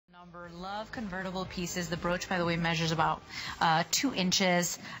number. Love convertible pieces. The brooch, by the way, measures about 2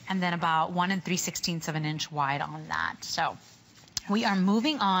 inches and then about 1 3/16 of an inch wide on that. So we are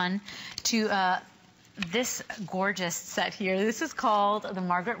moving on to this gorgeous set here. This is called the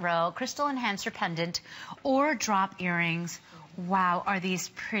Margaret Rowe Crystal Enhancer Pendant or Drop Earrings. Wow, are these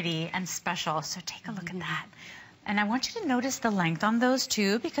pretty and special. So take a look at that. And I want you to notice the length on those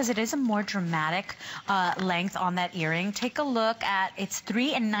too, because it is a more dramatic length on that earring. Take a look at, it's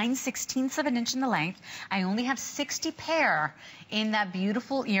 3 9/16 of an inch in the length. I only have 60 pair in that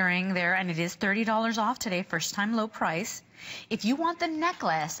beautiful earring there, and it is $30 off today, first time low price. If you want the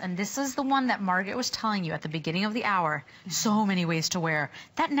necklace, and this is the one that Margaret was telling you at the beginning of the hour, so many ways to wear.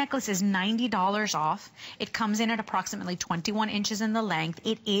 That necklace is $90 off. It comes in at approximately 21 inches in the length.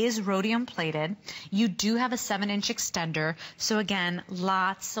 It is rhodium plated. You do have a 7-inch extender. So again,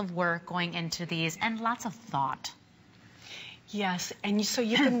 lots of work going into these and lots of thought. Yes, and so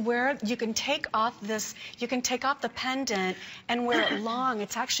you can wear, you can take off the pendant and wear it long.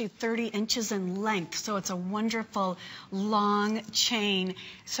 It's actually 30 inches in length, so it's a wonderful long chain.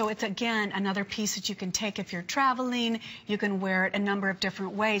 So it's, again, another piece that you can take if you're traveling. You can wear it a number of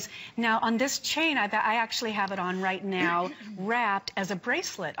different ways. Now, on this chain, I actually have it on right now, wrapped as a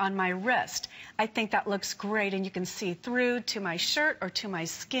bracelet on my wrist. I think that looks great, and you can see through to my shirt or to my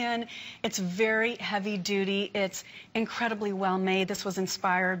skin. It's very heavy duty. It's incredibly well made. This was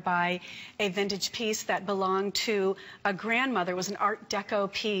inspired by a vintage piece that belonged to a grandmother. It was an Art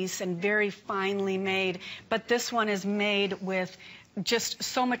Deco piece and very finely made. But this one is made with just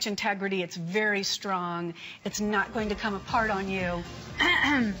so much integrity. It's very strong. It's not going to come apart on you.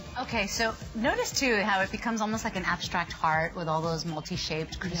 Okay, so notice too how it becomes almost like an abstract heart with all those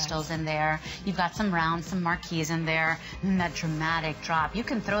multi-shaped crystals in there. You've got some rounds, some marquise in there, and that dramatic drop. You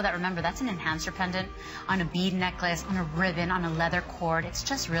can throw that, remember, that's an enhancer pendant on a bead necklace, on a ribbon, on a leather cord. It's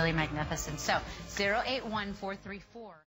just really magnificent. So 081434.